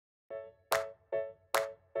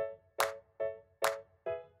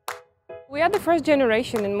We are the first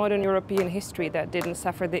generation in modern European history that didn't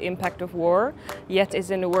suffer the impact of war, yet is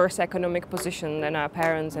in a worse economic position than our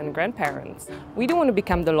parents and grandparents. We don't want to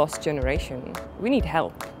become the lost generation. We need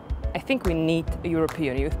help. I think we need a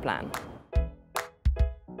European youth plan.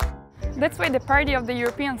 That's why the Party of the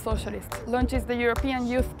European Socialists launches the European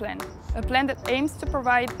Youth Plan, a plan that aims to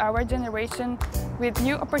provide our generation with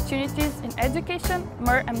new opportunities in education,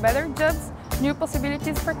 more and better jobs, new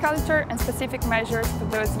possibilities for culture and specific measures for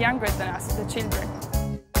those younger than us, the children.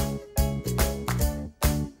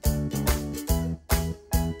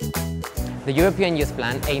 The European Youth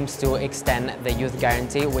Plan aims to extend the Youth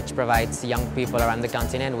Guarantee, which provides young people around the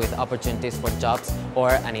continent with opportunities for jobs or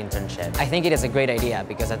an internship. I think it is a great idea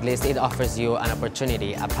because at least it offers you an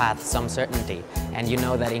opportunity, a path, some certainty. And you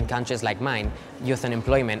know that in countries like mine, youth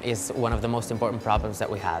unemployment is one of the most important problems that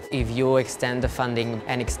we have. If you extend the funding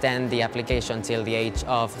and extend the application till the age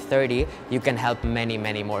of 30, you can help many,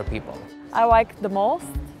 many more people. I like the most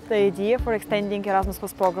the idea for extending Erasmus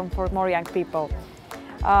Plus program for more young people.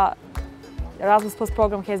 Erasmus Plus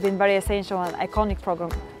program has been very essential and iconic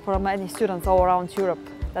program for many students all around Europe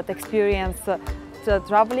that experience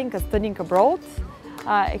traveling and studying abroad,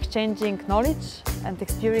 exchanging knowledge and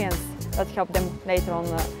experience that help them later on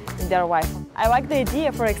in their life. I like the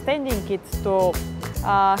idea for extending it to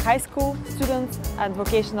high school students and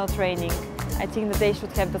vocational training. I think that they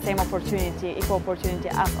should have the same opportunity, equal opportunity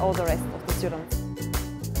as all the rest of the students.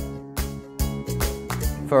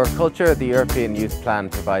 For culture, the European Youth Plan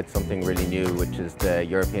provides something really new, which is the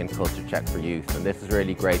European Culture Check for Youth. And this is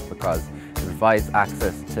really great because it provides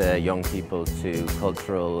access to young people to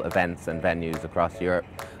cultural events and venues across Europe,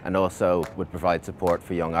 and also would provide support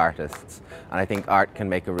for young artists. And I think art can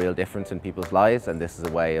make a real difference in people's lives, and this is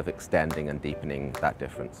a way of extending and deepening that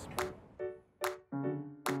difference.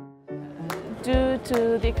 Due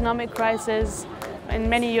to the economic crisis in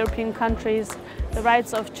many European countries, the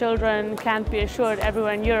rights of children can't be assured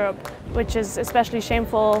everywhere in Europe, which is especially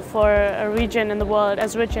shameful for a region in the world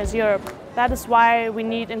as rich as Europe. That is why we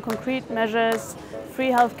need in concrete measures free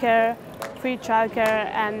healthcare, free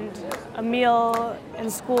childcare and a meal in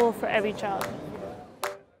school for every child.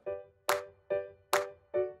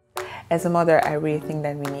 As a mother, I really think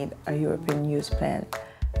that we need a European Youth Plan.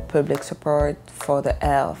 Public support for the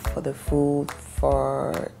health, for the food,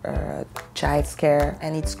 for child's care.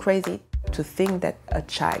 And it's crazy to think that a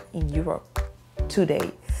child in Europe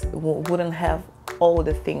today wouldn't have all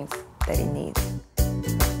the things that he needs.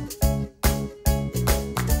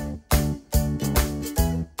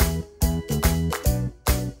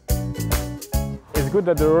 It's good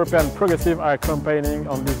that the European progressive are campaigning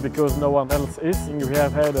on this because no one else is. We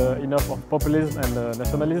have had enough of populism and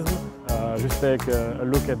nationalism. Just take a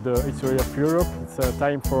look at the history of Europe. It's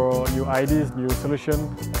time for new ideas, new solutions.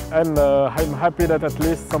 And I'm happy that at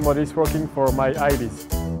least somebody is working for my ideas.